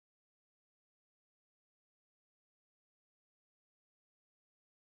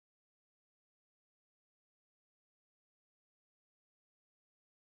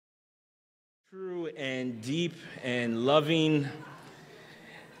True and deep and loving.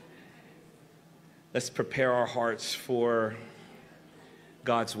 Let's prepare our hearts for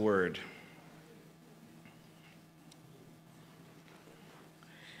God's word.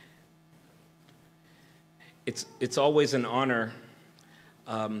 It's always an honor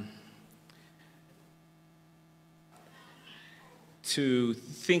to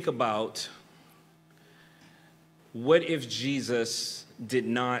think about what if Jesus did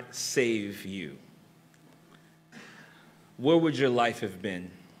not save you? Where would your life have been?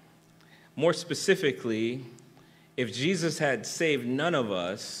 More specifically, if Jesus had saved none of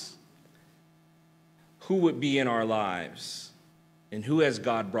us, who would be in our lives? And who has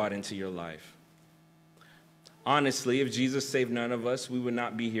God brought into your life? Honestly, if Jesus saved none of us, we would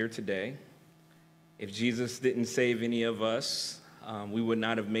not be here today. If Jesus didn't save any of us, we would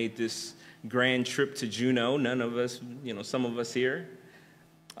not have made this grand trip to Juneau. None of us, some of us here.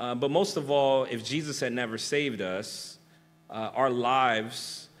 But most of all, if Jesus had never saved us, our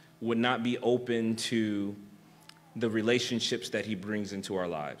lives would not be open to the relationships that he brings into our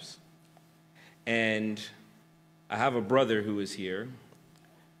lives. And I have a brother who is here,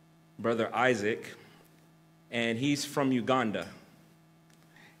 Brother Isaac, and he's from Uganda.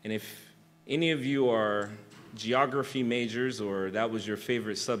 And if any of you are geography majors or that was your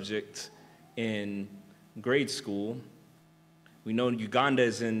favorite subject in grade school, we know Uganda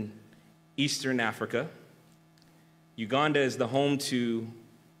is in Eastern Africa. Uganda is the home to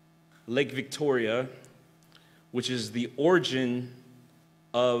Lake Victoria, which is the origin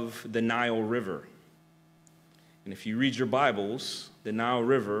of the Nile River. And if you read your Bibles, the Nile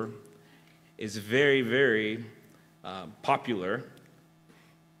River is very, very popular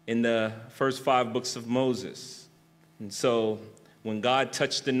in the first 5 books of Moses. And so when God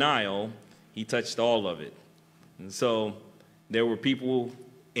touched the Nile, he touched all of it. And so there were people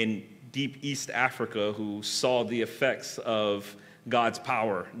in deep East Africa who saw the effects of God's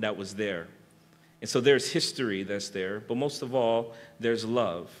power that was there. And so there's history that's there, but most of all, there's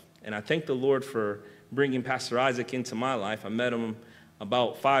love. And I thank the Lord for bringing Pastor Isaac into my life. I met him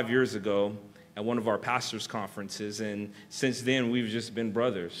about 5 years ago at one of our pastors' conferences, and since then, we've just been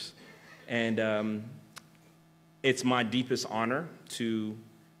brothers. And it's my deepest honor to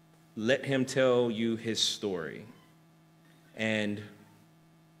let him tell you his story. And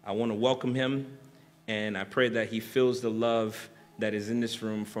I want to welcome him, and I pray that he feels the love that is in this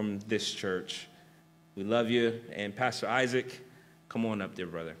room from this church. We love you, and Pastor Isaac, come on up there,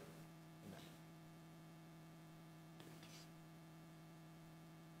 brother.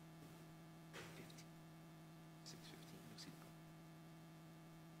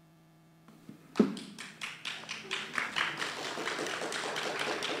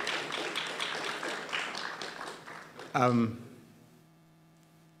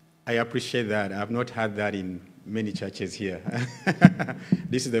 I appreciate that. I've not had that in many churches here.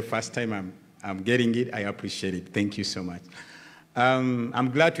 This is the first time I'm getting it. I appreciate it. Thank you so much. I'm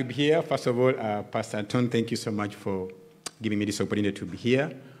glad to be here. First of all, Pastor Anton, thank you so much for giving me this opportunity to be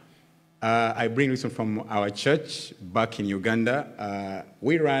here. I bring wisdom from our church back in Uganda.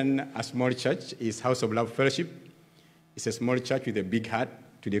 We run a small church. It's House of Love Fellowship. It's a small church with a big heart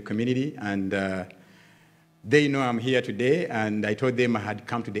to the community, and they know I'm here today, and I told them I had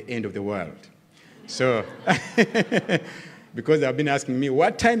come to the end of the world. So, because they've been asking me,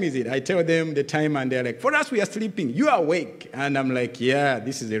 what time is it? I tell them the time, and they're like, for us, we are sleeping. You are awake. And I'm like, yeah,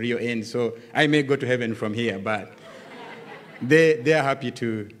 this is the real end. So I may go to heaven from here, but they are happy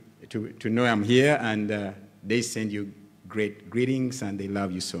to know I'm here, and they send you great greetings, and they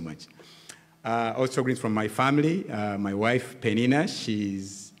love you so much. Also greetings from my family. My wife, Penina,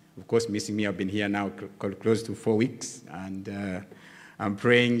 she's of course missing me. I've been here now close to 4 weeks, and I'm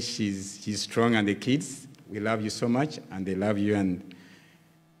praying she's strong, and the kids, we love you so much, and they love you, and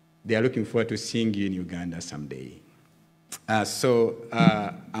they are looking forward to seeing you in Uganda someday. So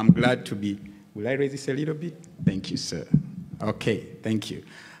I'm glad to be. Will I raise this a little bit? Thank you, sir. Okay, thank you.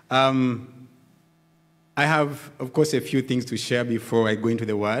 I have, of course, a few things to share before I go into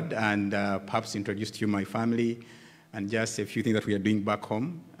the word, and perhaps introduce to you my family, and just a few things that we are doing back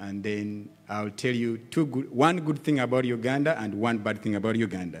home. And then I'll tell you one good thing about Uganda and one bad thing about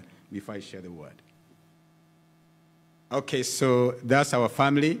Uganda before I share the word. Okay, so that's our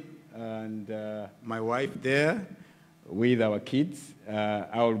family, and my wife there with our kids.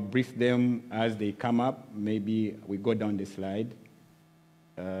 I'll brief them as they come up. Maybe we go down the slide.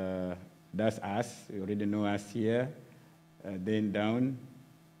 That's us. You already know us here. Then down.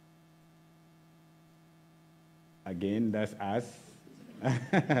 Again, that's us.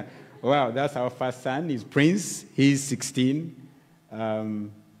 Wow, that's our first son. He's Prince. He's 16.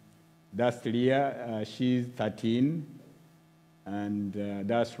 That's Leah. She's 13. And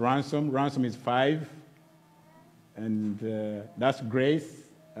that's Ransom. Ransom is 5. And that's Grace.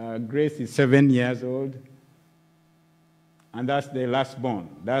 Grace is 7 years old. And that's the last born.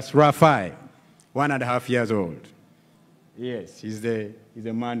 That's Raphael, 1.5 years old. Yes, he's the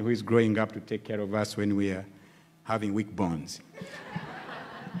man who is growing up to take care of us when we are having weak bones.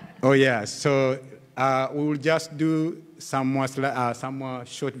 Oh, yeah. So we will just do some more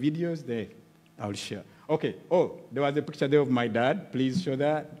short videos there. I'll share. Okay. Oh, there was a picture there of my dad. Please show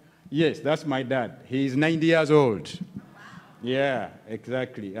that. Yes, that's my dad. He's 90 years old. Yeah,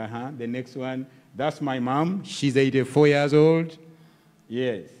 exactly. The next one, that's my mom. She's 84 years old.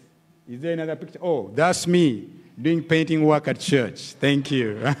 Yes. Is there another picture? Oh, that's me doing painting work at church. Thank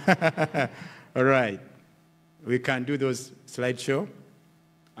you. All right. We can do those slideshow.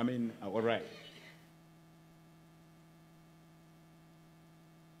 All right.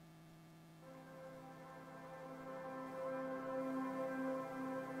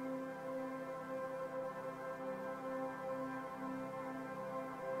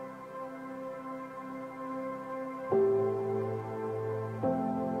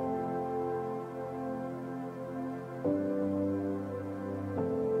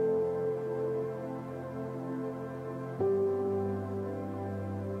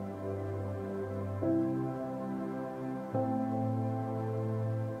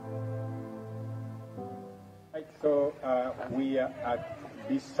 So we are at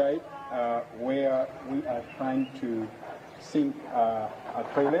this site where we are trying to sink a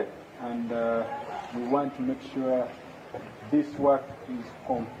toilet, and we want to make sure this work is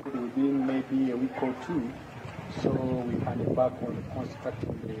completed within maybe a week or two, so we can embark on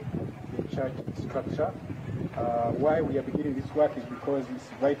constructing the church structure. Why we are beginning this work is because it's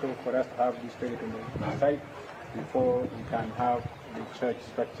vital for us to have this toilet on the site before we can have the church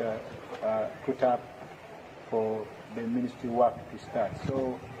structure put up for the ministry work to start.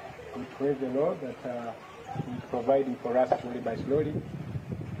 So we praise the Lord that He's providing for us slowly by slowly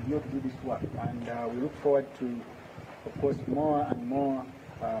to do this work. And we look forward to, of course, more and more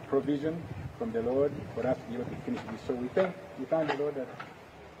provision from the Lord for us to be able to finish this. So we thank the Lord that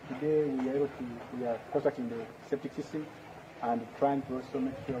today we are constructing the septic system and trying to also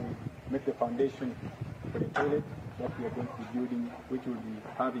make sure we make the foundation for the toilet that we are going to be building, which will be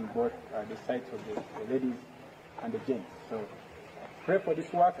having both the sites of the ladies and the gents. So pray for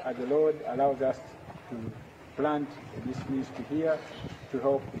this work as the Lord allows us to plant this ministry here to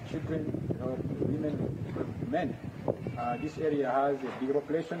help the children, to help the women, the men. This area has a bigger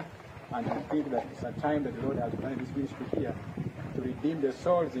population, and we feel that it's a time that the Lord has planted this ministry here to redeem the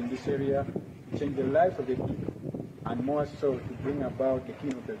souls in this area, to change the lives of the people, and more so to bring about the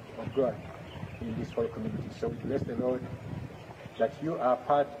kingdom of God in this whole community. So we bless the Lord that you are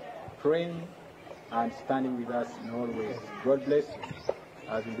part praying and standing with us in all ways. God bless you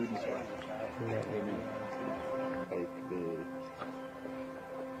as we do this work. Amen.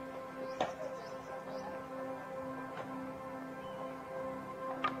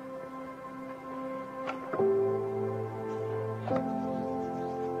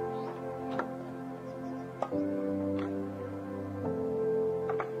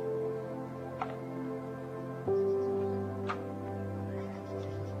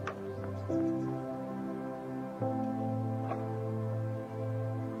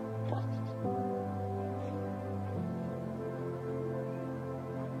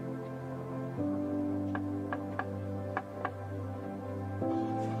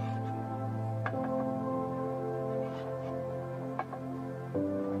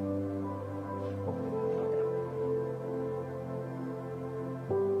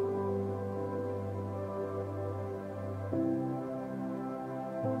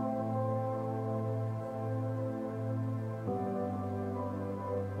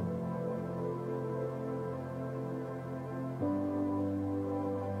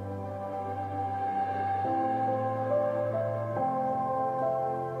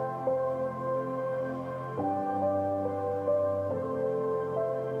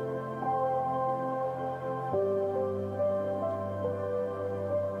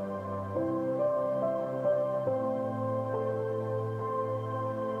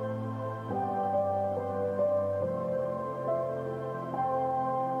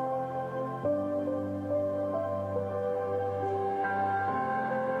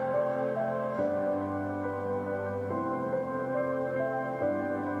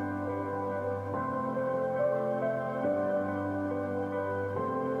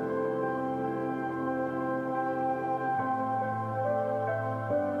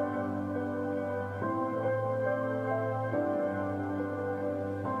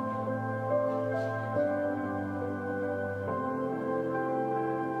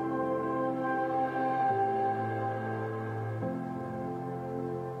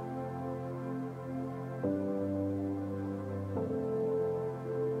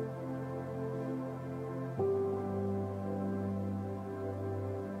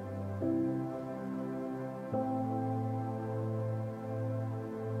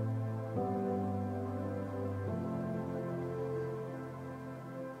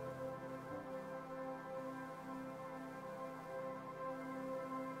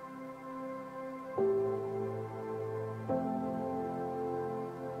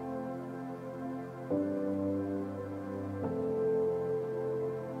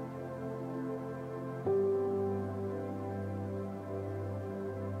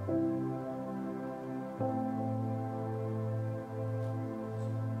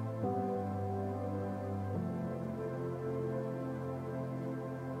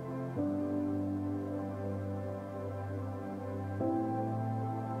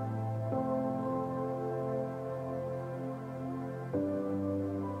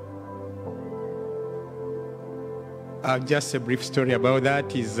 Just a brief story about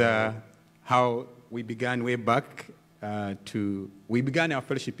that is how we began way back. We began our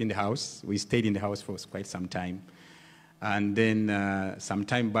fellowship in the house. We stayed in the house for quite some time. And then some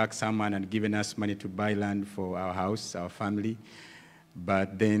time back, someone had given us money to buy land for our house, our family.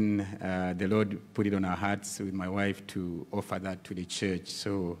 But then the Lord put it on our hearts with my wife to offer that to the church.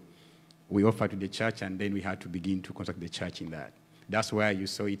 So we offered to the church, and then we had to begin to construct the church in that. That's why you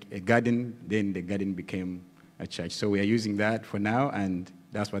saw it, a garden, then the garden became a church. So we are using that for now, and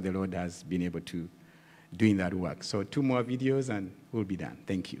that's what the Lord has been able to do in that work. So 2 more videos, and we'll be done.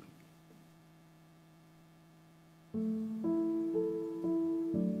 Thank you.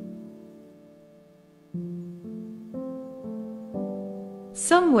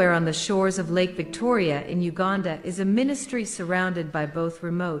 Somewhere on the shores of Lake Victoria in Uganda is a ministry surrounded by both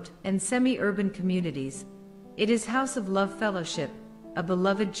remote and semi-urban communities. It is House of Love Fellowship, a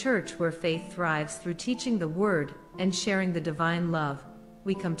beloved church where faith thrives through teaching the Word and sharing the divine love.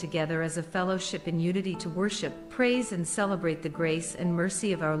 We come together as a fellowship in unity to worship, praise, and celebrate the grace and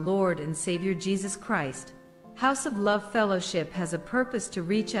mercy of our Lord and Savior Jesus Christ. House of Love Fellowship has a purpose to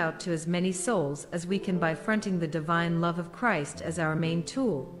reach out to as many souls as we can by fronting the divine love of Christ as our main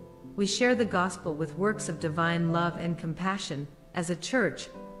tool. We share the gospel with works of divine love and compassion. As a church,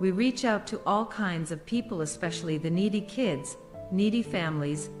 we reach out to all kinds of people, especially the needy kids, needy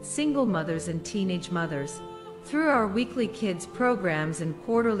families, single mothers, and teenage mothers. Through our weekly kids programs and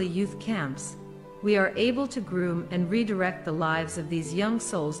quarterly youth camps, we are able to groom and redirect the lives of these young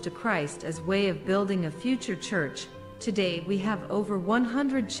souls to Christ as way of building a future church. Today we have over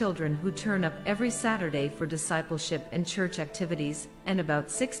 100 children who turn up every Saturday for discipleship and church activities, and about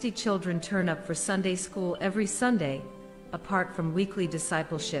 60 children turn up for Sunday school every Sunday. Apart from weekly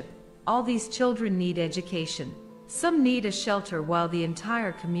discipleship, all these children need education. Some need a shelter, while the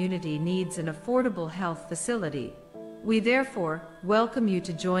entire community needs an affordable health facility. We therefore welcome you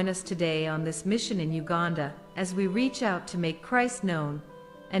to join us today on this mission in Uganda as we reach out to make Christ known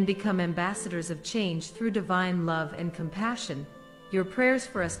and become ambassadors of change through divine love and compassion. Your prayers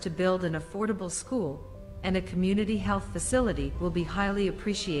for us to build an affordable school and a community health facility will be highly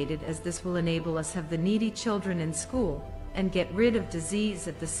appreciated, as this will enable us have the needy children in school and get rid of disease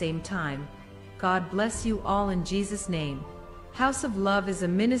at the same time. God bless you all in Jesus' name. House of Love is a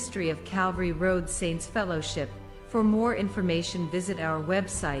ministry of Calvary Road Saints Fellowship. For more information, visit our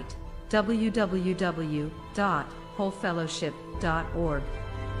website, www.wholefellowship.org.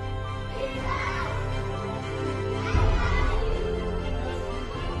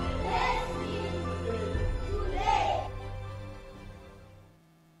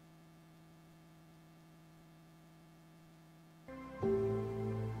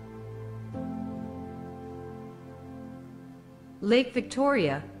 Lake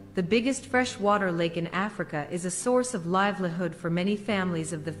Victoria, the biggest freshwater lake in Africa, is a source of livelihood for many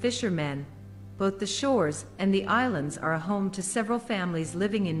families of the fishermen. Both the shores and the islands are a home to several families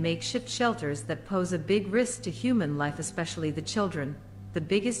living in makeshift shelters that pose a big risk to human life, especially the children. The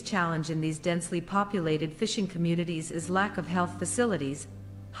biggest challenge in these densely populated fishing communities is lack of health facilities,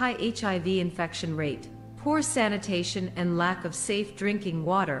 high HIV infection rate, poor sanitation, and lack of safe drinking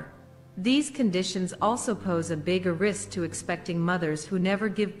water. These conditions also pose a bigger risk to expecting mothers who never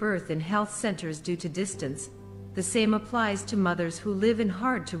give birth in health centers due to distance. The same applies to mothers who live in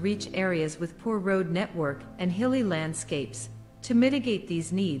hard-to-reach areas with poor road network and hilly landscapes. To mitigate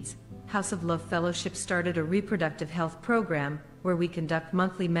these needs, House of Love Fellowship started a reproductive health program where we conduct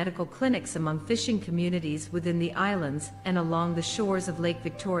monthly medical clinics among fishing communities within the islands and along the shores of Lake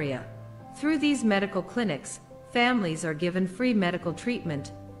Victoria. Through these medical clinics, families are given free medical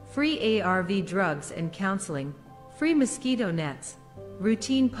treatment, free ARV drugs and counseling, free mosquito nets,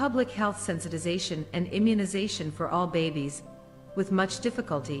 routine public health sensitization and immunization for all babies. With much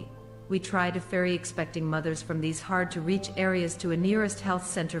difficulty, we try to ferry expecting mothers from these hard-to-reach areas to a nearest health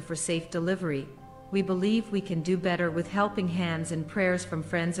center for safe delivery. We believe we can do better with helping hands and prayers from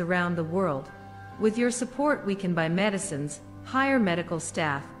friends around the world. With your support, we can buy medicines, hire medical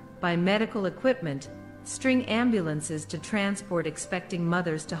staff, buy medical equipment, string ambulances to transport expecting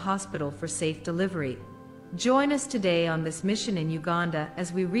mothers to hospital for safe delivery. Join us today on this mission in Uganda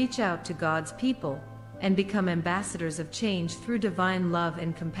as we reach out to God's people and become ambassadors of change through divine love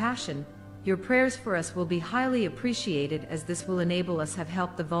and compassion. Your prayers for us will be highly appreciated, as this will enable us have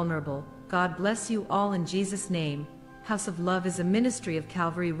helped the vulnerable. God bless you all in Jesus' name. House of Love is a ministry of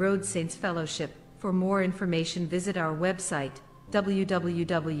Calvary Road Saints Fellowship. For more information, visit our website,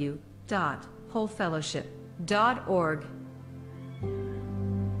 www.wholefellowship.org.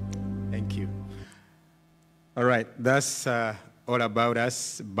 Thank you. All right, that's all about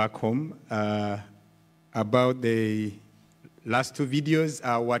us back home. about the last two videos.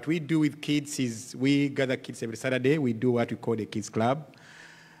 What we do with kids is we gather kids every Saturday. We do what we call the Kids Club.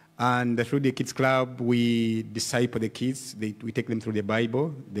 And through the Kids Club, we disciple the kids. We take them through the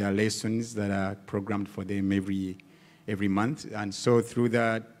Bible. There are lessons that are programmed for them every month. And so through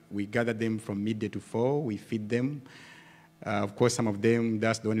that, we gather them from midday to 4. We feed them. Of course, some of them,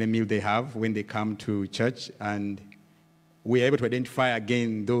 that's the only meal they have when they come to church. And we're able to identify,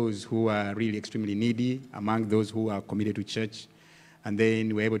 again, those who are really extremely needy among those who are committed to church. And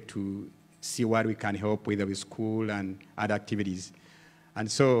then we're able to see what we can help with school and other activities. And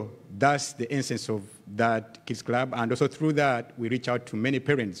so that's the essence of that Kids Club. And also through that, we reach out to many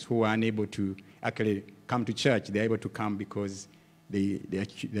parents who are unable to actually come to church. They're able to come because their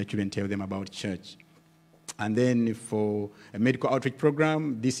children tell them about church. And then for a medical outreach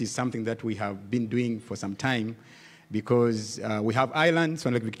program, this is something that we have been doing for some time because we have islands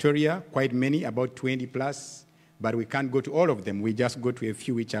on Lake Victoria, quite many, about 20 plus, but we can't go to all of them. We just go to a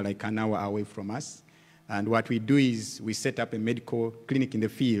few which are like an hour away from us. And what we do is we set up a medical clinic in the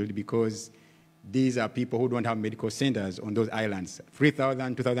field because these are people who don't have medical centers on those islands,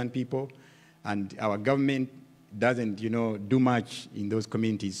 3,000, 2,000 people, and our government doesn't, do much in those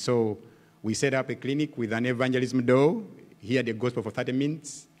communities. So we set up a clinic with an evangelism door, hear the gospel for 30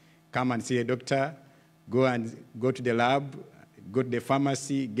 minutes, come and see a doctor, go to the lab, go to the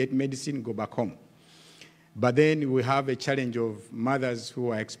pharmacy, get medicine, go back home. But then we have a challenge of mothers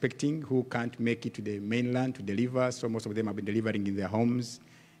who are expecting, who can't make it to the mainland to deliver. So most of them have been delivering in their homes,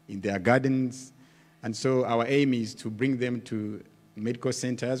 in their gardens. And so our aim is to bring them to medical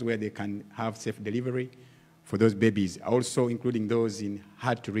centers where they can have safe delivery for those babies, also including those in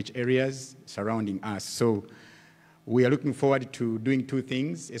hard-to-reach areas surrounding us. So we are looking forward to doing two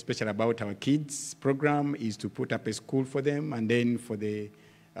things, especially about our kids program, is to put up a school for them, and then for the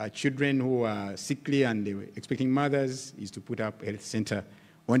children who are sickly and expecting mothers is to put up a health center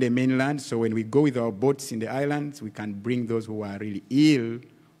on the mainland. So when we go with our boats in the islands, we can bring those who are really ill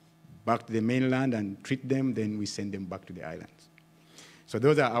back to the mainland and treat them, then we send them back to the islands. So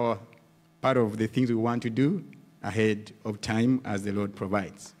those are our part of the things we want to do ahead of time as the Lord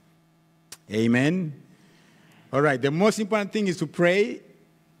provides. Amen. All right, the most important thing is to pray,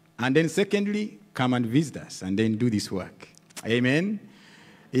 and then secondly, come and visit us, and then do this work. Amen.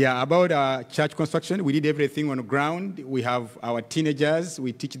 Yeah, about our church construction, we did everything on the ground. We have our teenagers.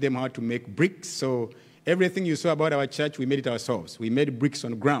 We teach them how to make bricks. So everything you saw about our church, we made it ourselves. We made bricks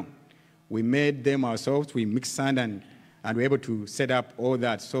on the ground. We made them ourselves. We mixed sand and we're able to set up all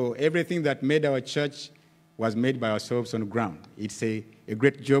that. So everything that made our church was made by ourselves on the ground. It's a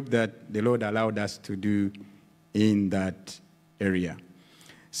great job that the Lord allowed us to do in that area.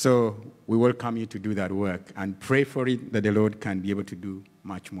 So we welcome you to do that work and pray for it that the Lord can be able to do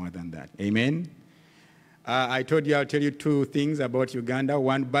much more than that. Amen. I told you I'll tell you two things about Uganda,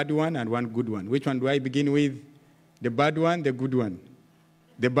 one bad one and one good one. Which one do I begin with? The bad one, the good one?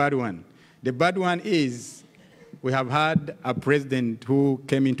 The bad one. The bad one is we have had a president who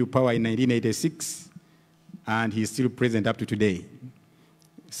came into power in 1986, and he's still president up to today.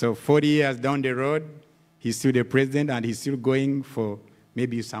 So 40 years down the road, he's still the president, and he's still going for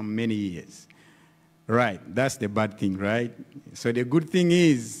maybe some many years. Right, that's the bad thing, right? So the good thing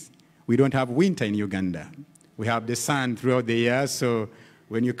is we don't have winter in Uganda. We have the sun throughout the year, so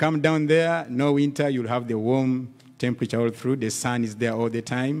when you come down there, no winter, you'll have the warm temperature all through. The sun is there all the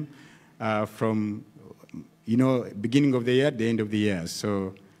time from, beginning of the year, the end of the year.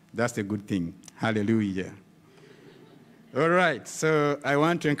 So that's the good thing. Hallelujah. All right, so I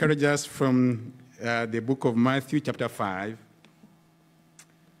want to encourage us from the book of Matthew, chapter 5.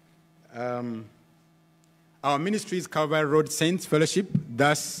 Our ministry is Calvary Road Saints Fellowship.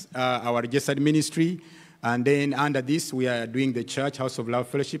 That's our registered ministry. And then under this, we are doing the Church House of Love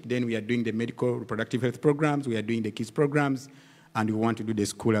Fellowship. Then we are doing the medical reproductive health programs. We are doing the kids programs. And we want to do the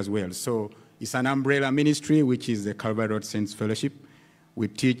school as well. So it's an umbrella ministry, which is the Calvary Road Saints Fellowship. We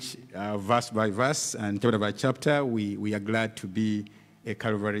teach verse by verse and chapter by chapter. We are glad to be a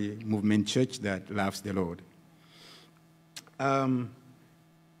Calvary movement church that loves the Lord.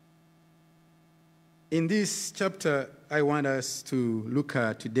 In this chapter, I want us to look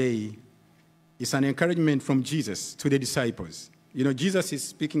at today is an encouragement from Jesus to the disciples. Jesus is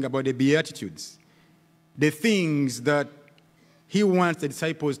speaking about the Beatitudes, the things that he wants the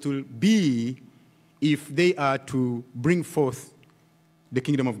disciples to be if they are to bring forth the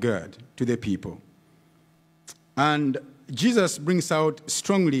kingdom of God to the people. And Jesus brings out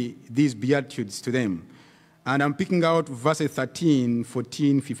strongly these Beatitudes to them. And I'm picking out verses 13,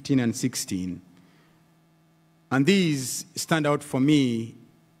 14, 15, and 16. And these stand out for me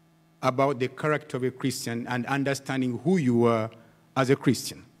about the character of a Christian and understanding who you are as a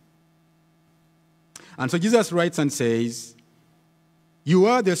Christian. And so Jesus writes and says, you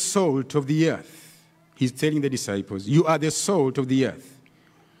are the salt of the earth. He's telling the disciples, you are the salt of the earth.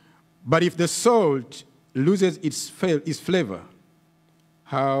 But if the salt loses its flavor,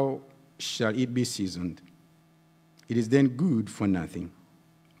 how shall it be seasoned? It is then good for nothing,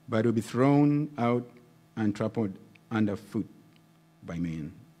 but will be thrown out and trampled underfoot by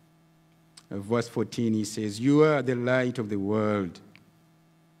men. Verse 14, he says, you are the light of the world.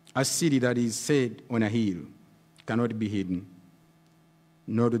 A city that is set on a hill cannot be hidden,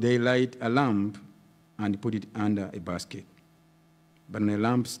 nor do they light a lamp and put it under a basket, but on a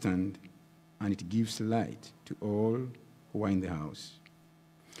lampstand, and it gives light to all who are in the house.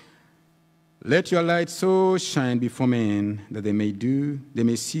 Let your light so shine before men that they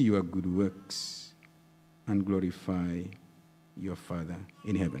may see your good works and glorify your Father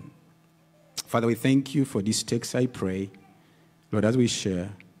in heaven. Father, we thank you for this text, I pray. Lord, as we share,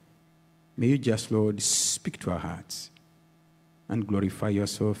 may you just, Lord, speak to our hearts and glorify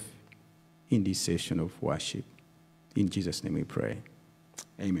yourself in this session of worship. In Jesus' name we pray.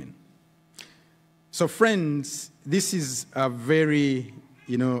 Amen. So, friends, this is a very,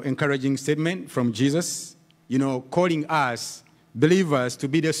 encouraging statement from Jesus, calling us believers to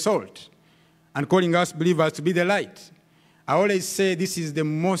be the salt and calling us believers to be the light. I always say this is the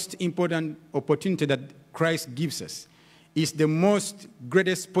most important opportunity that Christ gives us. It's the most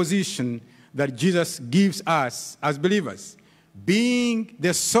greatest position that Jesus gives us as believers, being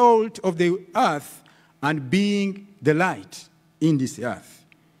the salt of the earth and being the light in this earth.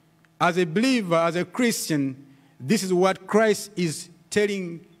 As a believer, as a Christian, this is what Christ is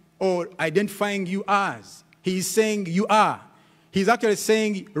telling or identifying you as. He is saying you are. He's actually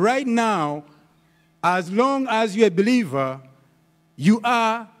saying right now, as long as you're a believer, you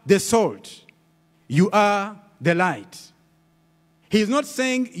are the salt. You are the light. He's not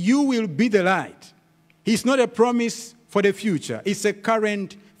saying you will be the light. It's not a promise for the future. It's a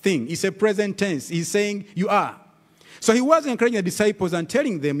current thing. It's a present tense. He's saying you are. So he was encouraging the disciples and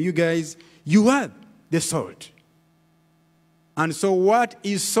telling them, you guys, you are the salt. And so what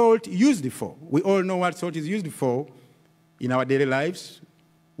is salt used for? We all know what salt is used for in our daily lives.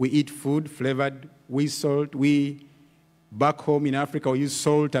 We eat food flavored with salt. We, back home in Africa, we use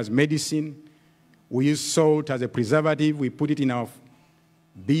salt as medicine. We use salt as a preservative. We put it in our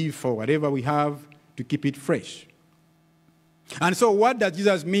beef or whatever we have to keep it fresh. And so what does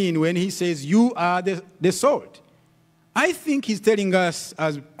Jesus mean when he says, you are the salt? I think he's telling us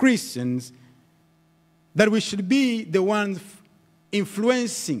as Christians that we should be the ones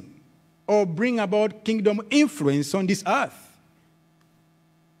influencing or bring about kingdom influence on this earth.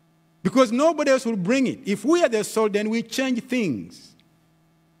 Because nobody else will bring it. If we are the salt, then we change things.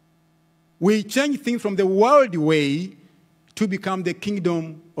 We change things from the worldly way to become the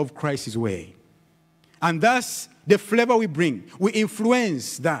kingdom of Christ's way. And thus, the flavor we bring, we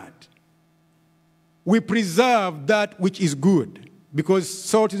influence that. We preserve that which is good, because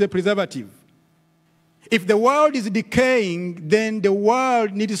salt is a preservative. If the world is decaying, then the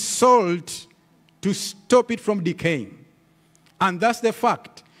world needs salt to stop it from decaying. And that's the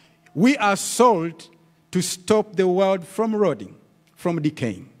fact. We are salt to stop the world from rotting, from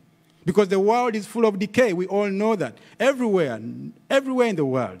decaying. Because the world is full of decay. We all know that. Everywhere in the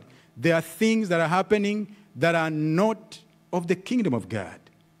world, there are things that are happening that are not of the kingdom of God.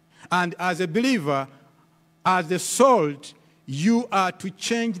 And as a believer, as the salt, you are to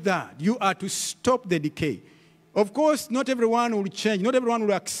change that. You are to stop the decay. Of course, not everyone will change. Not everyone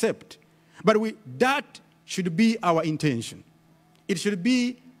will accept. But that should be our intention. It should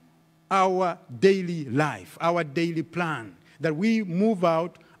be our daily life, our daily plan, that we move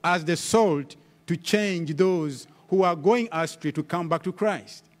out as the salt to change those who are going astray to come back to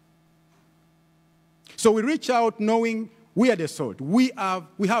Christ. So we reach out knowing we are the salt. We have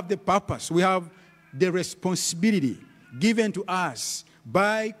the purpose. We have the responsibility given to us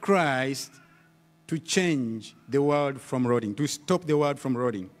by Christ to change the world from rotting, to stop the world from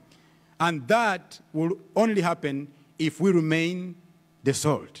rotting. And that will only happen if we remain the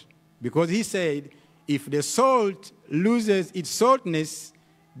salt. Because he said, if the salt loses its saltness,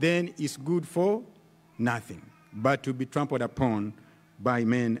 then it's good for nothing, but to be trampled upon by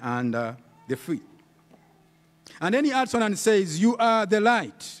men under the feet. And then he adds on and says, you are the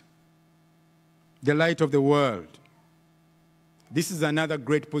light of the world. This is another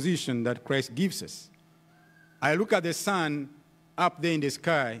great position that Christ gives us. I look at the sun up there in the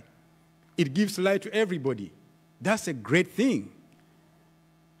sky. It gives light to everybody. That's a great thing.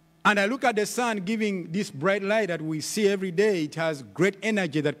 And I look at the sun giving this bright light that we see every day. It has great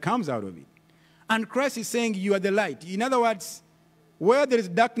energy that comes out of it. And Christ is saying, you are the light. In other words, where there is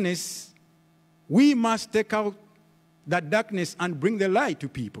darkness, we must take out that darkness and bring the light to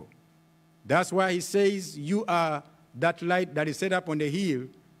people. That's why he says, you are that light that is set up on the hill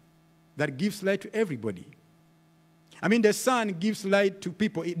that gives light to everybody. I mean, the sun gives light to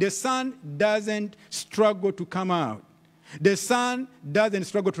people. The sun doesn't struggle to come out. The sun doesn't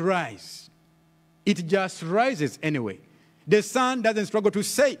struggle to rise. It just rises anyway. The sun doesn't struggle to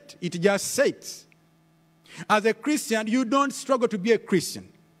set. It just sets. As a Christian, you don't struggle to be a Christian.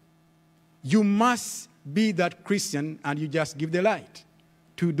 You must be that Christian, and you just give the light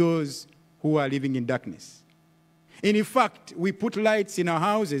to those who are living in darkness. And in fact, we put lights in our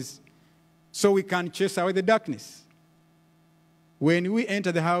houses so we can chase away the darkness. When we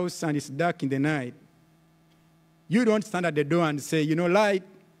enter the house and it's dark in the night, you don't stand at the door and say,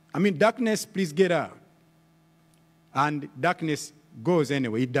 darkness, please get out. And darkness goes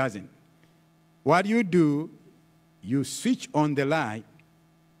anyway. It doesn't. What you do, you switch on the light,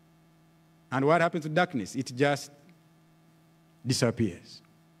 and what happens to darkness? It just disappears.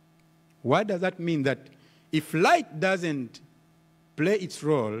 What does that mean? That if light doesn't play its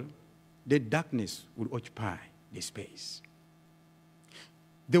role, the darkness will occupy the space.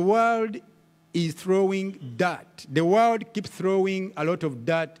 The world is throwing dirt. The world keeps throwing a lot of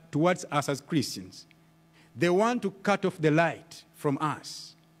dirt towards us as Christians. They want to cut off the light from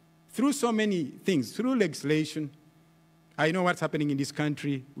us through so many things, through legislation. I know what's happening in this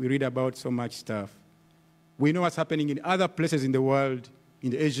country. We read about so much stuff. We know what's happening in other places in the world,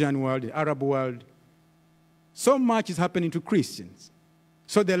 in the Asian world, the Arab world. So much is happening to Christians.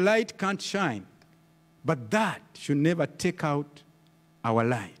 So the light can't shine. But that should never take out our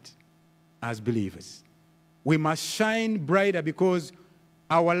light as believers. We must shine brighter because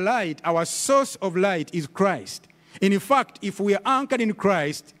our light, our source of light is Christ. And in fact, if we are anchored in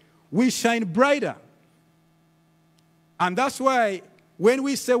Christ, we shine brighter. And that's why when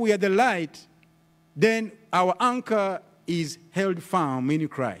we say we are the light, then our anchor is held firm in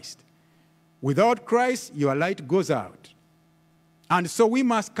Christ. Without Christ, your light goes out. And so we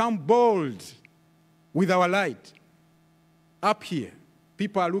must come bold with our light. Up here,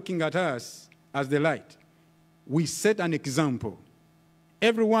 people are looking at us as the light. We set an example.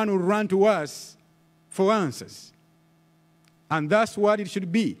 Everyone will run to us for answers. And that's what it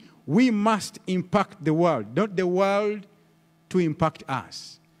should be. We must impact the world, not the world to impact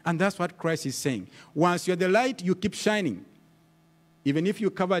us. And that's what Christ is saying. Once you're the light, you keep shining. Even if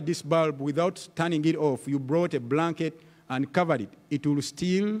you cover this bulb without turning it off, you brought a blanket and covered it, it will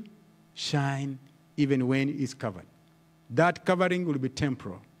still shine even when it's covered. That covering will be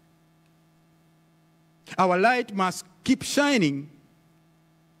temporal. Our light must keep shining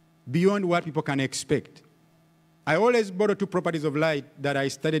beyond what people can expect. I always borrow two properties of light that I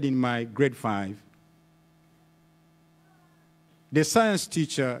studied in my grade 5. The science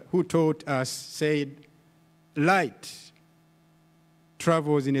teacher who taught us said, light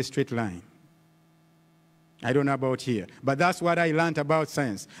travels in a straight line. I don't know about here, but that's what I learned about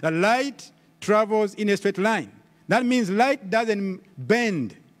science. The light travels in a straight line. That means light doesn't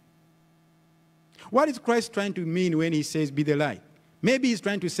bend. What is Christ trying to mean when he says, be the light? Maybe he's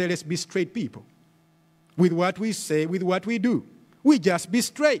trying to say, let's be straight people. With what we say, with what we do. We just be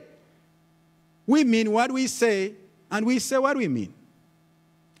straight. We mean what we say, and we say what we mean.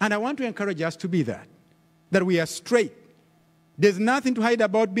 And I want to encourage us to be that we are straight. There's nothing to hide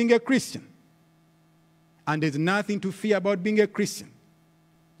about being a Christian. And there's nothing to fear about being a Christian.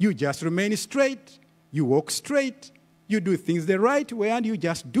 You just remain straight. You walk straight. You do things the right way, and you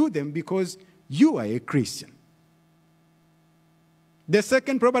just do them because you are a Christian. The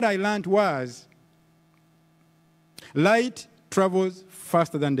second proverb I learned was, light travels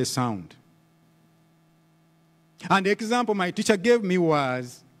faster than the sound. And the example my teacher gave me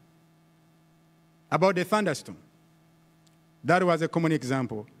was about the thunderstorm. That was a common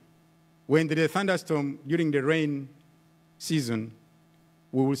example. When there is a thunderstorm during the rain season,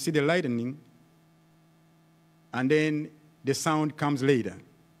 we will see the lightning, and then the sound comes later.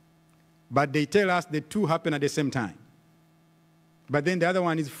 But they tell us the two happen at the same time. But then the other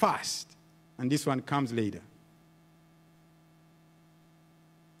one is fast, and this one comes later.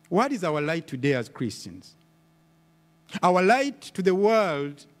 What is our light today as Christians? Our light to the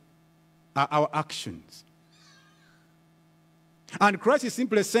world are our actions. And Christ is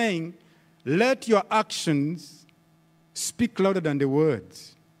simply saying, let your actions speak louder than the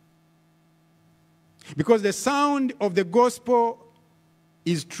words. Because the sound of the gospel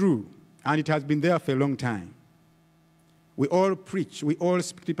is true, and it has been there for a long time. We all preach. We all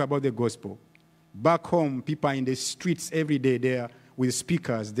speak about the gospel. Back home, people are in the streets every day. They are with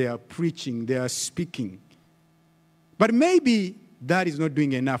speakers. They are preaching. They are speaking. But maybe that is not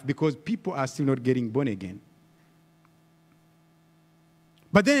doing enough because people are still not getting born again.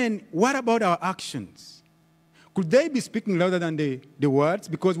 But then, what about our actions? Could they be speaking louder than the words?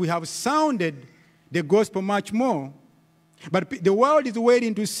 Because we have sounded the gospel much more. But the world is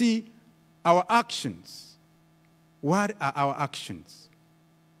waiting to see our actions. What are our actions?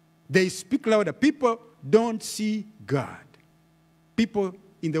 They speak louder. People don't see God. People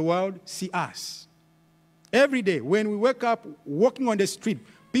in the world see us. Every day, when we wake up walking on the street,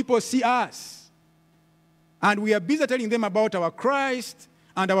 people see us. And we are busy telling them about our Christ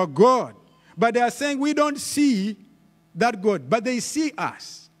and our God. But they are saying we don't see that God, but they see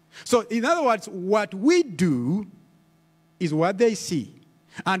us. So, in other words, what we do is what they see.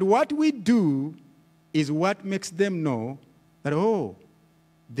 And what we do is what makes them know that, oh,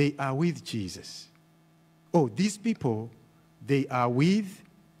 they are with Jesus. Oh, these people, they are with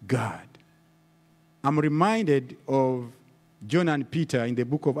God. I'm reminded of John and Peter in the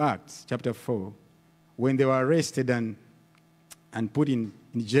book of Acts, chapter 4, when they were arrested and put in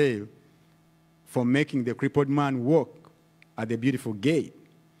jail for making the crippled man walk at the beautiful gate.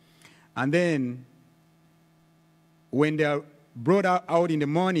 And then, when they are brought out in the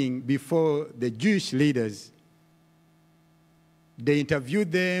morning before the Jewish leaders, they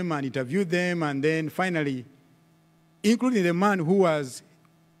interviewed them, and then finally, including the man who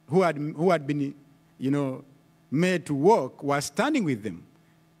had been, made to walk, was standing with them.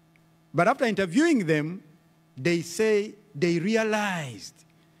 But after interviewing them, they say they realized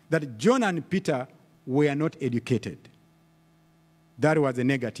that John and Peter were not educated. That was a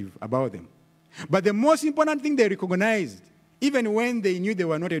negative about them. But the most important thing they recognized, even when they knew they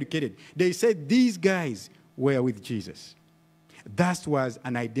were not educated, they said these guys were with Jesus. That was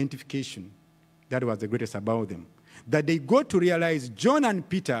an identification that was the greatest about them. That they got to realize John and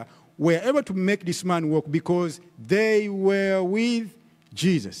Peter were able to make this man walk because they were with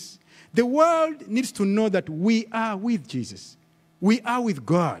Jesus. The world needs to know that we are with Jesus. We are with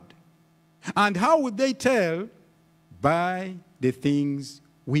God. And how would they tell? By the things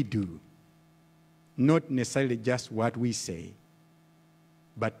we do. Not necessarily just what we say,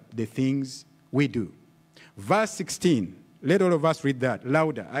 but the things we do. Verse 16. Let all of us read that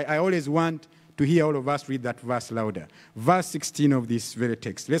louder. I always want to hear all of us read that verse louder. Verse 16 of this very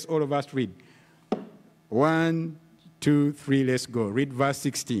text. Let's all of us read. 1, 2, 3, let's go. Read verse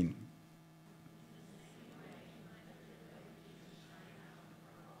 16.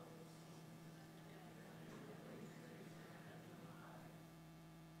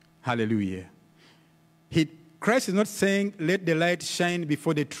 Hallelujah. Christ is not saying, let the light shine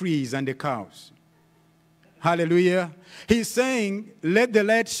before the trees and the cows. Hallelujah. He's saying, let the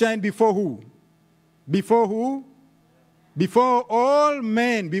light shine before who? Before who? Before all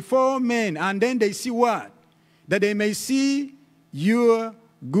men, before men. And then they see what? That they may see your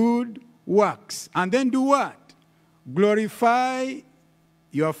good works. And then do what? Glorify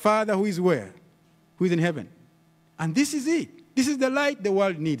your Father who is where? Who is in heaven. And this is it. This is the light the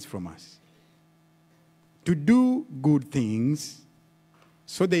world needs from us. To do good things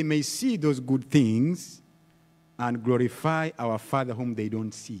so they may see those good things and glorify our Father whom they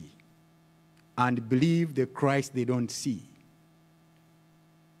don't see and believe the Christ they don't see.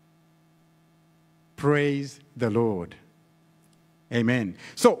 Praise the Lord. Amen.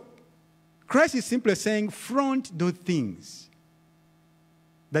 So, Christ is simply saying, front those things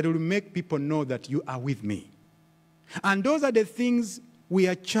that will make people know that you are with me. And those are the things we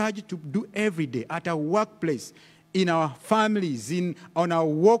are charged to do every day at our workplace, in our families, on our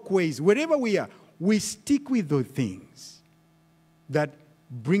walkways, wherever we are. We stick with those things that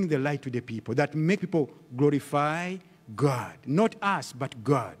bring the light to the people, that make people glorify God. Not us, but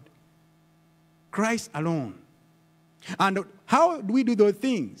God. Christ alone. And how do we do those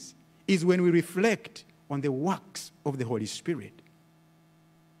things? Is when we reflect on the works of the Holy Spirit.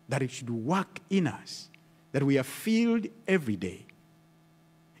 That it should work in us. That we are filled every day.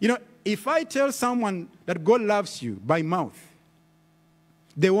 If I tell someone that God loves you by mouth,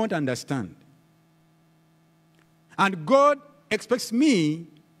 they won't understand. And God expects me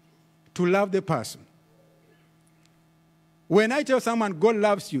to love the person. When I tell someone God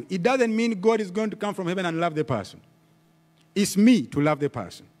loves you, it doesn't mean God is going to come from heaven and love the person. It's me to love the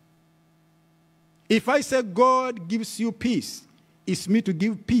person. If I say God gives you peace, it's me to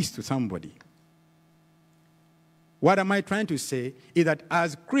give peace to somebody. What am I trying to say is that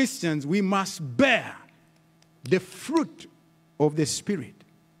as Christians, we must bear the fruit of the Spirit.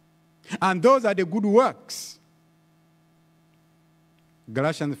 And those are the good works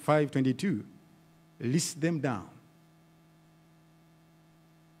Galatians 5:22 lists them down.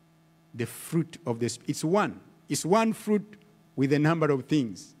 The fruit of the Spirit. It's one. It's one fruit with a number of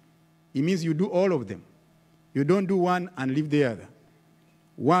things. It means you do all of them. You don't do one and leave the other.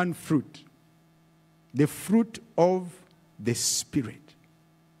 One fruit. The fruit of the Spirit.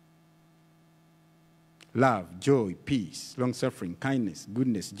 Love, joy, peace, long-suffering, kindness,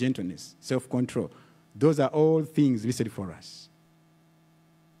 goodness, gentleness, self-control. Those are all things listed for us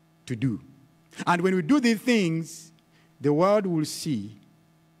to do. And when we do these things, the world will see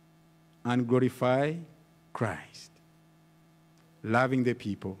and glorify Christ. Loving the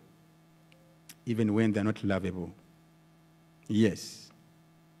people, even when they're not lovable. Yes.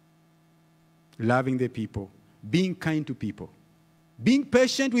 Loving the people, being kind to people, being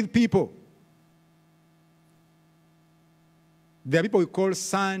patient with people. There are people we call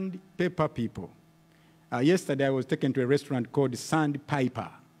sandpaper people. Yesterday I was taken to a restaurant called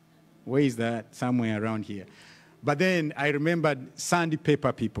Sandpiper. Where is that? Somewhere around here. But then I remembered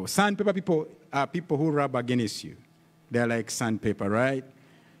sandpaper people. Sandpaper people are people who rub against you. They're like sandpaper, right?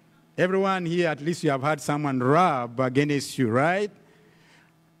 Everyone here, at least you have had someone rub against you, right?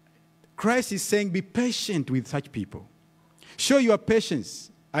 Christ is saying, be patient with such people. Show your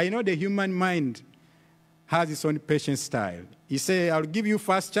patience. I know the human mind has its own patience style. He says, I'll give you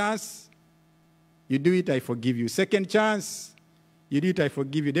first chance. You do it, I forgive you. Second chance, you do it, I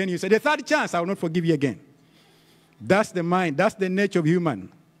forgive you. Then you say, the third chance, I will not forgive you again. That's the mind. That's the nature of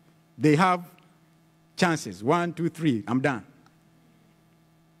human. They have chances. 1, 2, 3, I'm done.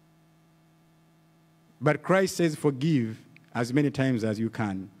 But Christ says, forgive as many times as you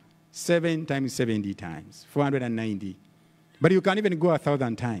can. 7 times 70 times. 490. But you can even go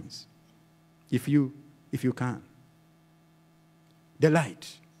 1,000 times. If you can. The light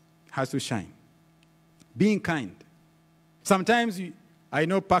has to shine. Being kind. Sometimes I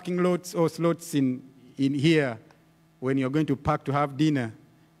know parking lots or slots in here when you're going to park to have dinner,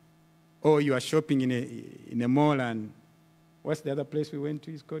 or you are shopping in a mall, and what's the other place we went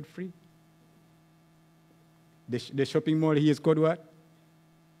to? It's called Free. The shopping mall here is called what?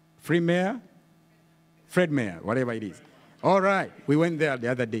 Free Mare? Fred Mare, whatever it is. All right, we went there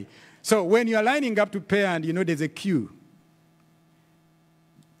the other day. So when you're lining up to pay and you know there's a queue,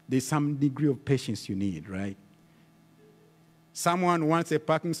 there's some degree of patience you need, right? Someone wants a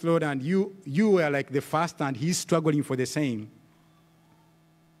parking slot and you were like the first and he's struggling for the same.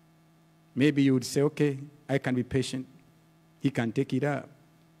 Maybe you would say, okay, I can be patient. He can take it up.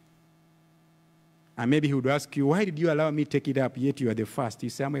 And maybe he would ask you, why did you allow me to take it up, yet you are the first? You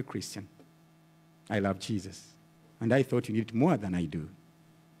say, I'm a Christian. I love Jesus. And I thought you needed more than I do.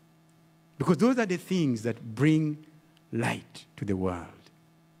 Because those are the things that bring light to the world.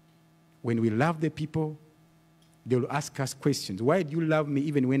 When we love the people, they will ask us questions. Why do you love me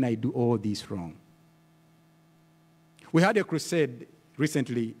even when I do all this wrong? We had a crusade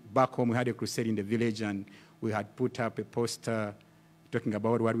recently back home. We had a crusade in the village, and we had put up a poster talking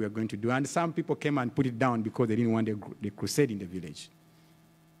about what we were going to do. And some people came and put it down because they didn't want the crusade in the village.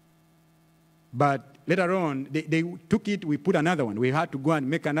 But later on, they took it, we put another one. We had to go and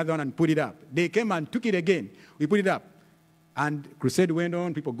make another one and put it up. They came and took it again. We put it up. And crusade went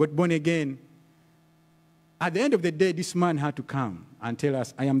on, people got born again. At the end of the day, this man had to come and tell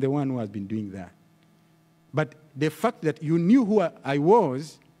us, I am the one who has been doing that. But the fact that you knew who I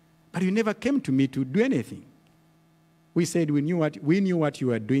was, but you never came to me to do anything. We said we knew what you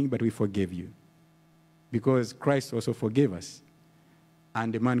were doing, but we forgave you. Because Christ also forgave us.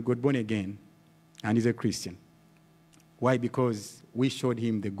 And the man got born again, and he's a Christian. Why? Because we showed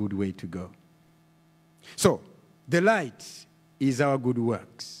him the good way to go. So, the light is our good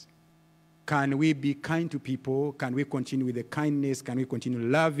works. Can we be kind to people? Can we continue with the kindness? Can we continue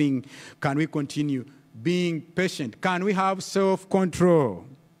loving? Can we continue being patient? Can we have self-control?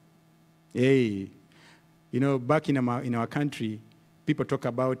 Hey, you know, back in our country, people talk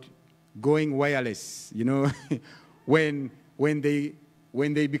about going wireless. You know, when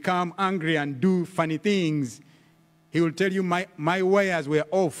they become angry and do funny things, he will tell you, my wires were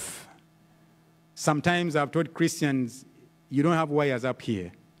off. Sometimes I've told Christians, you don't have wires up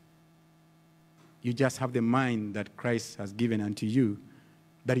here. You just have the mind that Christ has given unto you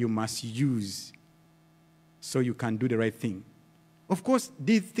that you must use so you can do the right thing. Of course,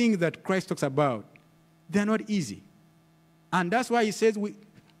 these things that Christ talks about, they're not easy. And that's why he says,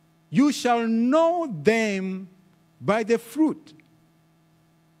 you shall know them by the fruit.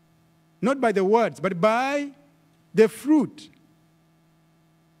 Not by the words, but by the fruit.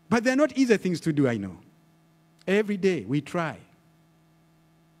 But they're not easy things to do, I know. Every day we try.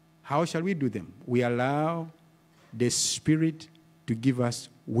 How shall we do them? We allow the Spirit to to give us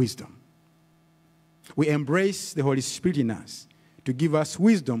wisdom. We embrace the Holy Spirit in us to give us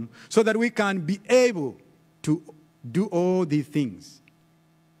wisdom so that we can be able to do all these things.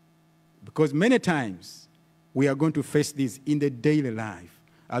 Because many times we are going to face this in the daily life.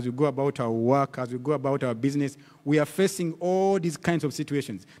 As we go about our work, as we go about our business, we are facing all these kinds of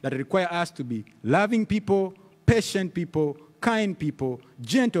situations that require us to be loving people, patient people, kind people,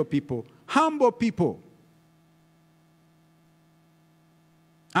 gentle people, humble people.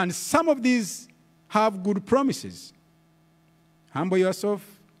 And some of these have good promises. Humble yourself,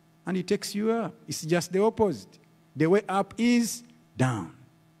 and he takes you up. It's just the opposite. The way up is down.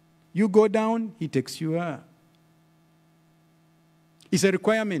 You go down, he takes you up. It's a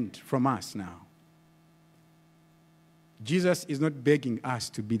requirement from us now. Jesus is not begging us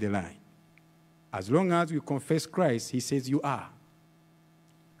to be the light. As long as we confess Christ, he says you are.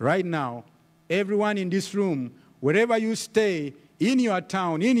 Right now, everyone in this room, wherever you stay, in your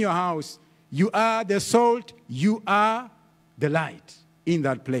town, in your house, you are the salt, you are the light in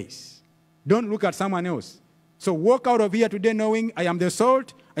that place. Don't look at someone else. So walk out of here today knowing I am the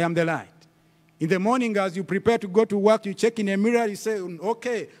salt, I am the light. In the morning as you prepare to go to work, you check in a mirror, you say,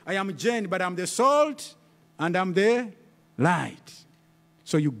 okay, I am Jane, but I'm the salt and I'm the light.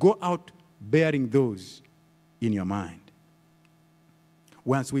 So you go out bearing those in your mind.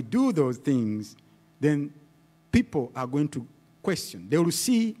 Once we do those things, then people are going to question. They will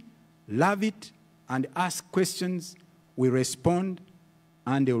see, love it, and ask questions. We respond,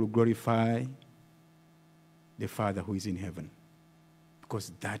 and they will glorify the Father who is in heaven.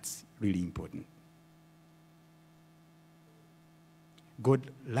 Because that's really important.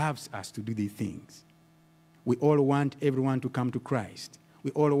 God loves us to do these things. We all want everyone to come to Christ. We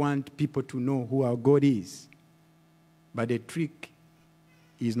all want people to know who our God is. But the trick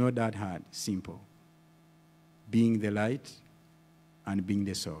is not that hard, simple. Being the light and being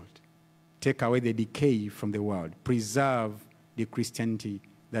the salt. Take away the decay from the world. Preserve the Christianity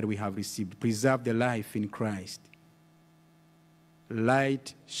that we have received. Preserve the life in Christ.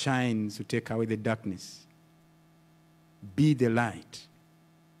 Light shines to take away the darkness. Be the light.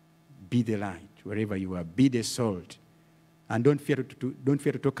 Be the light wherever you are. Be the salt. And don't fear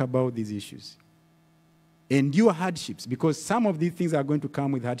to talk about these issues. Endure hardships, because some of these things are going to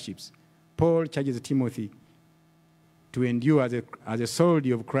come with hardships. Paul charges Timothy to endure as a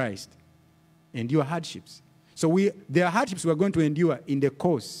soldier of Christ. Endure hardships. So there are hardships we are going to endure in the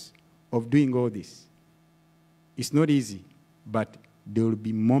course of doing all this. It's not easy, but there will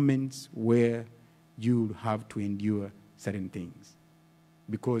be moments where you will have to endure certain things.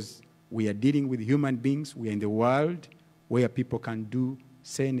 Because we are dealing with human beings. We are in the world where people can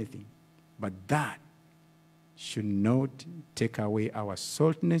say anything. But that should not take away our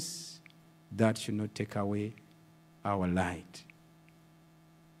saltness. That should not take away our light.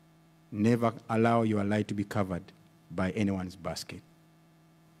 Never allow your light to be covered by anyone's basket.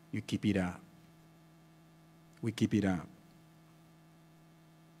 You keep it up. We keep it up.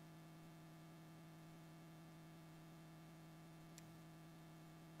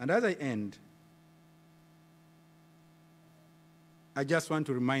 And as I end, I just want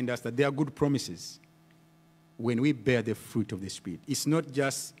to remind us that there are good promises when we bear the fruit of the Spirit. It's not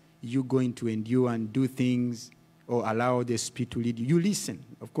just you going to endure and do things or allow the Spirit to lead you. You listen.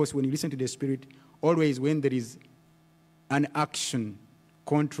 Of course, when you listen to the Spirit, always when there is an action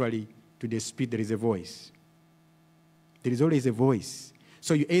contrary to the Spirit, there is a voice. There is always a voice.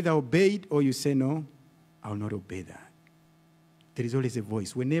 So you either obey it or you say, no, I will not obey that. There is always a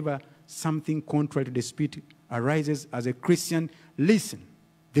voice. Whenever something contrary to the Spirit arises as a Christian, listen.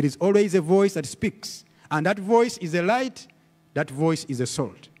 There is always a voice that speaks. And that voice is a light. That voice is a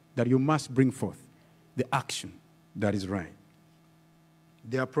salt that you must bring forth. The action that is right.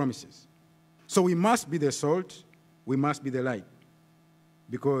 There are promises. So we must be the salt. We must be the light.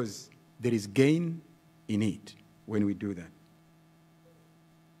 Because there is gain in it when we do that.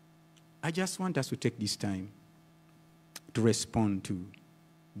 I just want us to take this time to respond to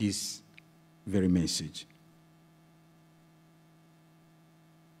this very message.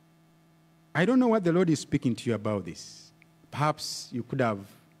 I don't know what the Lord is speaking to you about this. Perhaps you could have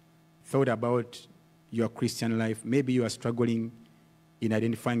thought about your Christian life. Maybe you are struggling in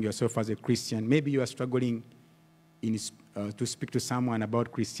identifying yourself as a Christian. Maybe you are struggling to speak to someone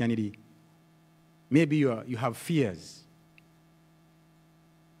about Christianity. Maybe you have fears.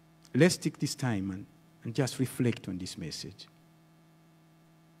 Let's take this time and just reflect on this message.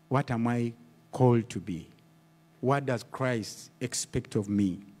 What am I called to be? What does Christ expect of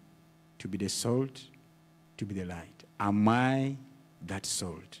me? To be the salt, to be the light. Am I that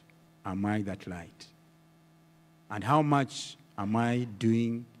salt? Am I that light? And how much am I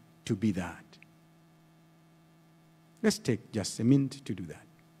doing to be that? Let's take just a minute to do that.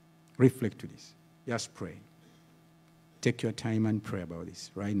 Reflect to this. Just pray. Take your time and pray about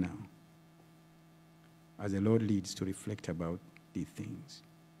this right now, as the Lord leads to reflect about these things.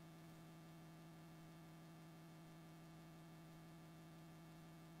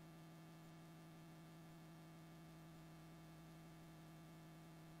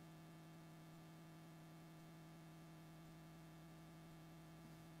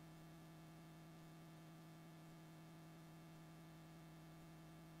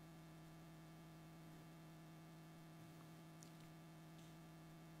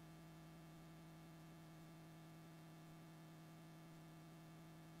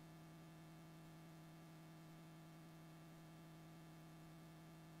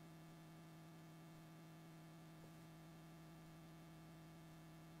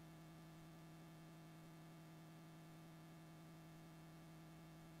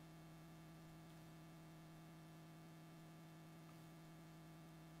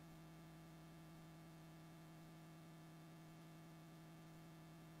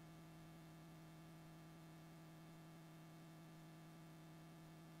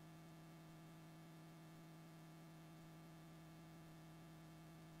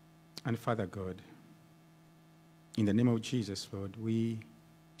 And Father God, in the name of Jesus, Lord, we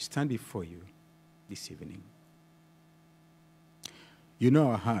stand before you this evening. You know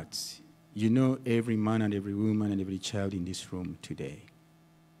our hearts. You know every man and every woman and every child in this room today.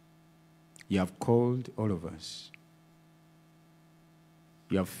 You have called all of us.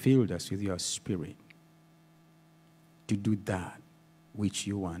 You have filled us with your spirit to do that which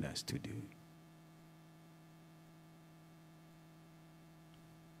you want us to do.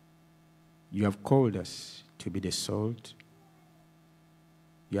 You have called us to be the salt.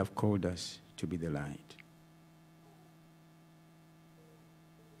 You have called us to be the light.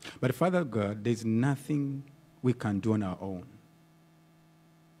 But Father God, there's nothing we can do on our own.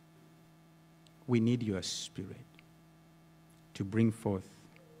 We need your spirit to bring forth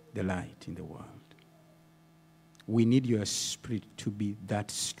the light in the world. We need your spirit to be that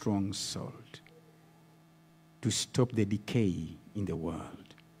strong salt to stop the decay in the world.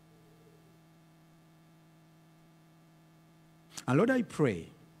 And Lord, I pray,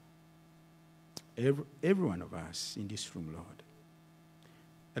 every one of us in this room, Lord,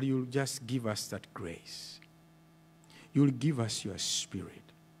 that you'll just give us that grace. You'll give us your spirit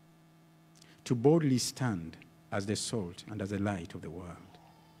to boldly stand as the salt and as the light of the world.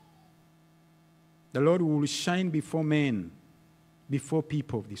 The Lord will shine before men, before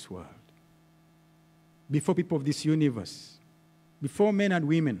people of this world, before people of this universe, before men and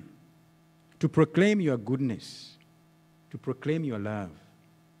women, to proclaim your goodness, to proclaim your love,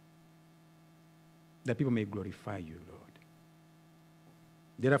 that people may glorify you, Lord.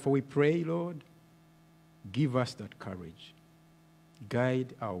 Therefore we pray, Lord, give us that courage.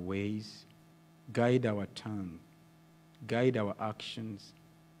 Guide our ways, guide our tongue, guide our actions.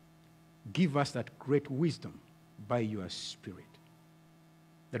 Give us that great wisdom by your Spirit,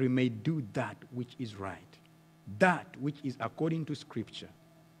 that we may do that which is right, that which is according to Scripture,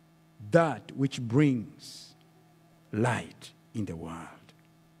 that which brings light in the world.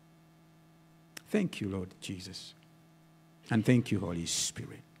 Thank you, Lord Jesus. And thank you, Holy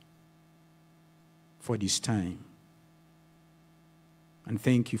Spirit, for this time. And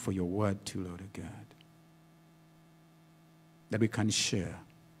thank you for your word too, Lord God, that we can share,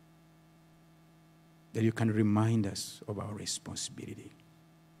 that you can remind us of our responsibility.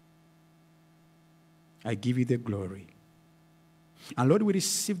 I give you the glory. And Lord, we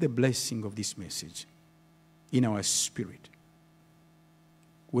receive the blessing of this message in our spirit.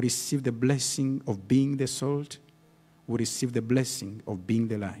 We receive the blessing of being the salt. We receive the blessing of being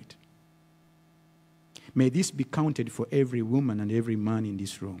the light. May this be counted for every woman and every man in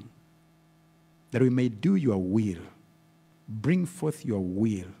this room, that we may do your will, bring forth your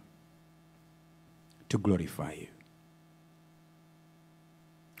will to glorify you.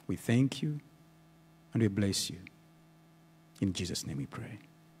 We thank you and we bless you. In Jesus' name we pray.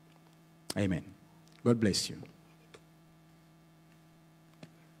 Amen. God bless you.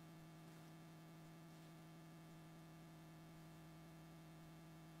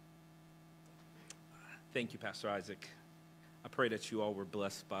 Thank you, Pastor Isaac. I pray that you all were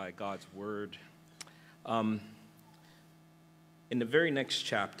blessed by God's word. In the very next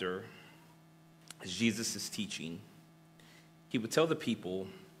chapter, as Jesus is teaching, he would tell the people,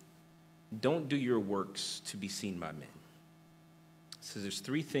 don't do your works to be seen by men. So there's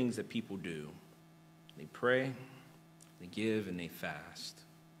three things that people do. They pray, they give, and they fast.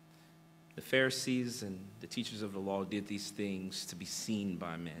 The Pharisees and the teachers of the law did these things to be seen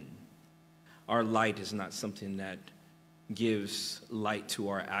by men. Our light is not something that gives light to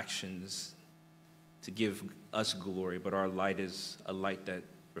our actions to give us glory, but our light is a light that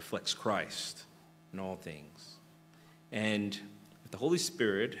reflects Christ in all things. And if the Holy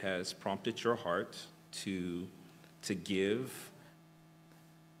Spirit has prompted your heart to give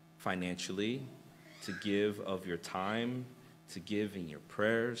financially, to give of your time, to give in your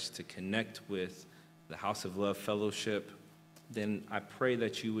prayers, to connect with the House of Love Fellowship, then I pray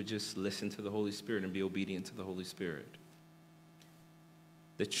that you would just listen to the Holy Spirit and be obedient to the Holy Spirit.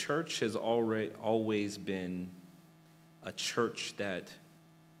 The church has always been a church that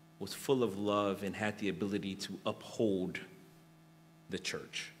was full of love and had the ability to uphold the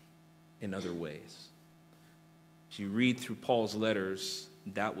church in other ways. If you read through Paul's letters,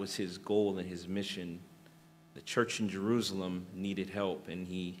 that was his goal and his mission. The church in Jerusalem needed help, and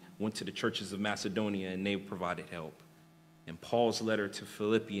he went to the churches of Macedonia, and they provided help. In Paul's letter to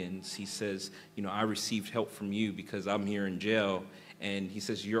Philippians, he says, I received help from you because I'm here in jail. And he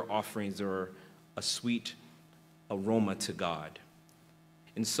says, your offerings are a sweet aroma to God.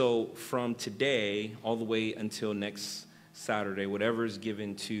 And so from today all the way until next Saturday, whatever is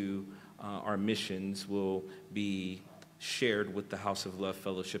given to our missions will be shared with the House of Love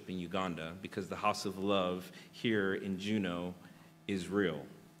Fellowship in Uganda, because the House of Love here in Juneau is real.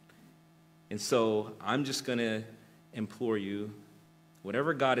 And so I'm just going to implore you,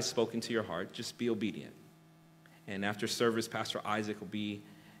 whatever God has spoken to your heart, just be obedient. And after service, Pastor Isaac will be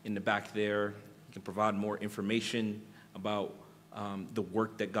in the back there. He can provide more information about the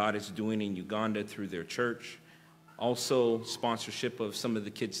work that God is doing in Uganda through their church. Also, sponsorship of some of the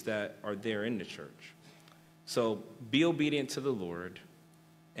kids that are there in the church. So be obedient to the Lord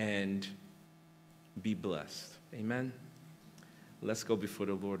and be blessed. Amen. Let's go before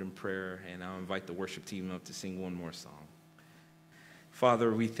the Lord in prayer, and I'll invite the worship team up to sing one more song.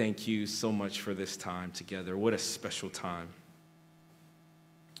 Father, we thank you so much for this time together. What a special time.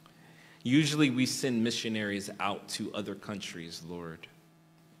 Usually we send missionaries out to other countries, Lord.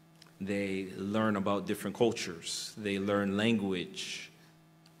 They learn about different cultures. They learn language.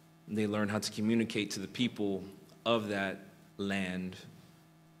 They learn how to communicate to the people of that land.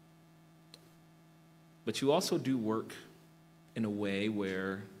 But you also do work in a way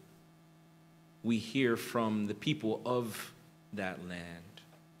where we hear from the people of that land,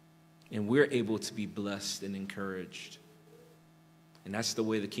 and we're able to be blessed and encouraged. And that's the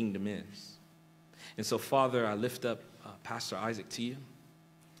way the kingdom is. And so, Father, I lift up Pastor Isaac to you.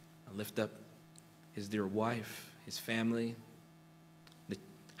 I lift up his dear wife, his family, the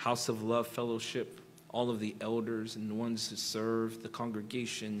House of Love Fellowship, all of the elders and the ones who serve the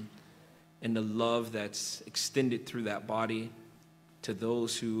congregation, and the love that's extended through that body to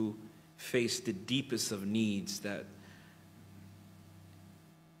those who face the deepest of needs that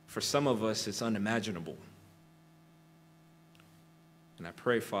for some of us it's unimaginable. And I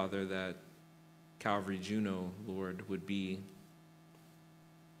pray, Father, that Calvary Juneau, Lord, would be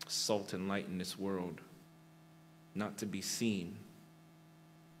salt and light in this world, not to be seen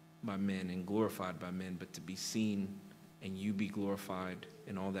by men and glorified by men, but to be seen and you be glorified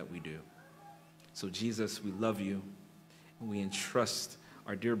in all that we do. So, Jesus, we love you, and we entrust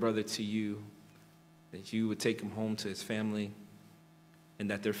our dear brother to you, that you would take him home to his family, and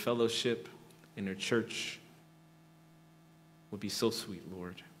that their fellowship in their church would be so sweet,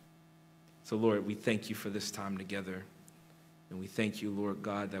 Lord. So, Lord, we thank you for this time together, and we thank you, Lord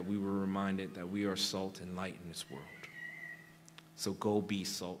God, that we were reminded that we are salt and light in this world. So go be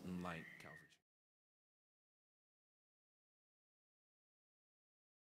salt and light.